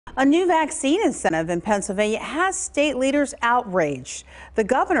A new vaccine incentive in Pennsylvania has state leaders outraged. The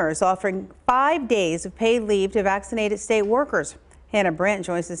governor is offering 5 days of paid leave to vaccinated state workers. Hannah Brandt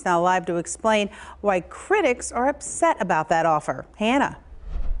joins us now live to explain why critics are upset about that offer. Hannah.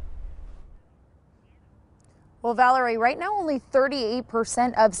 Well, Valerie, right now only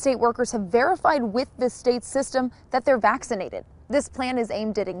 38% of state workers have verified with the state system that they're vaccinated. This plan is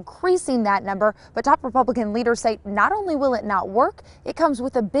aimed at increasing that number, but top Republican leaders say not only will it not work, it comes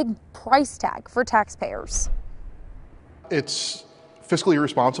with a big price tag for taxpayers. It's fiscally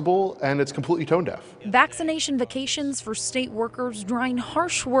irresponsible and it's completely tone deaf. Vaccination vacations for state workers drawing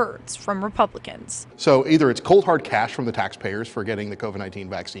harsh words from Republicans. So either it's cold hard cash from the taxpayers for getting the COVID-19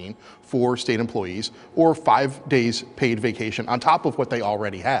 vaccine for state employees, or 5 days paid vacation on top of what they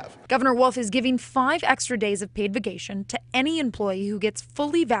already have. Governor Wolf is giving 5 extra days of paid vacation to any employee who gets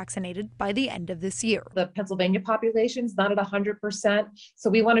fully vaccinated by the end of this year. The Pennsylvania population is not at 100%, so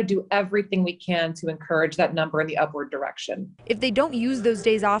we want to do everything we can to encourage that number in the upward direction. If they don't use those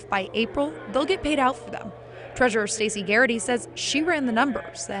days off by April, they'll get paid out for them. Treasurer Stacey Garrity says she ran the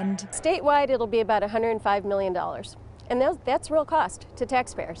numbers, and statewide it'll be about $105 million. And that's real cost to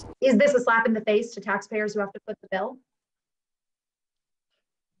taxpayers. Is this a slap in the face to taxpayers who have to foot the bill?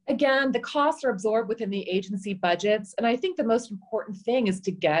 Again, the costs are absorbed within the agency budgets, and I think the most important thing is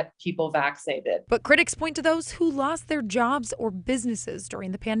to get people vaccinated. But critics point to those who lost their jobs or businesses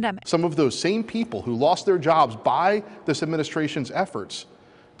during the pandemic. Some of those same people who lost their jobs by this administration's efforts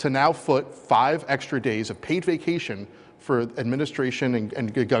to now foot 5 extra days of paid vacation for administration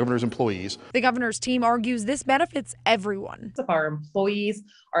and governor's employees. The governor's team argues this benefits everyone. If our employees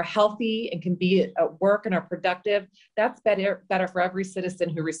are healthy and can be at work and are productive, that's better for every citizen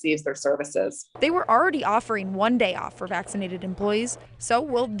who receives their services. They were already offering 1 day off for vaccinated employees, so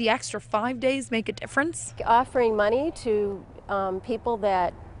will the extra 5 days make a difference? Offering money to people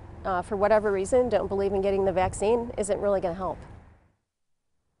that, for whatever reason, don't believe in getting the vaccine isn't really going to help.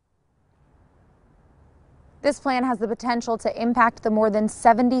 This plan has the potential to impact the more than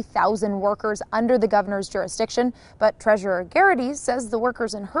 70,000 workers under the governor's jurisdiction, but Treasurer Garrity says the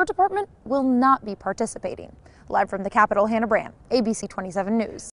workers in her department will not be participating. Live from the Capitol, Hannah Brandt, ABC 27 News.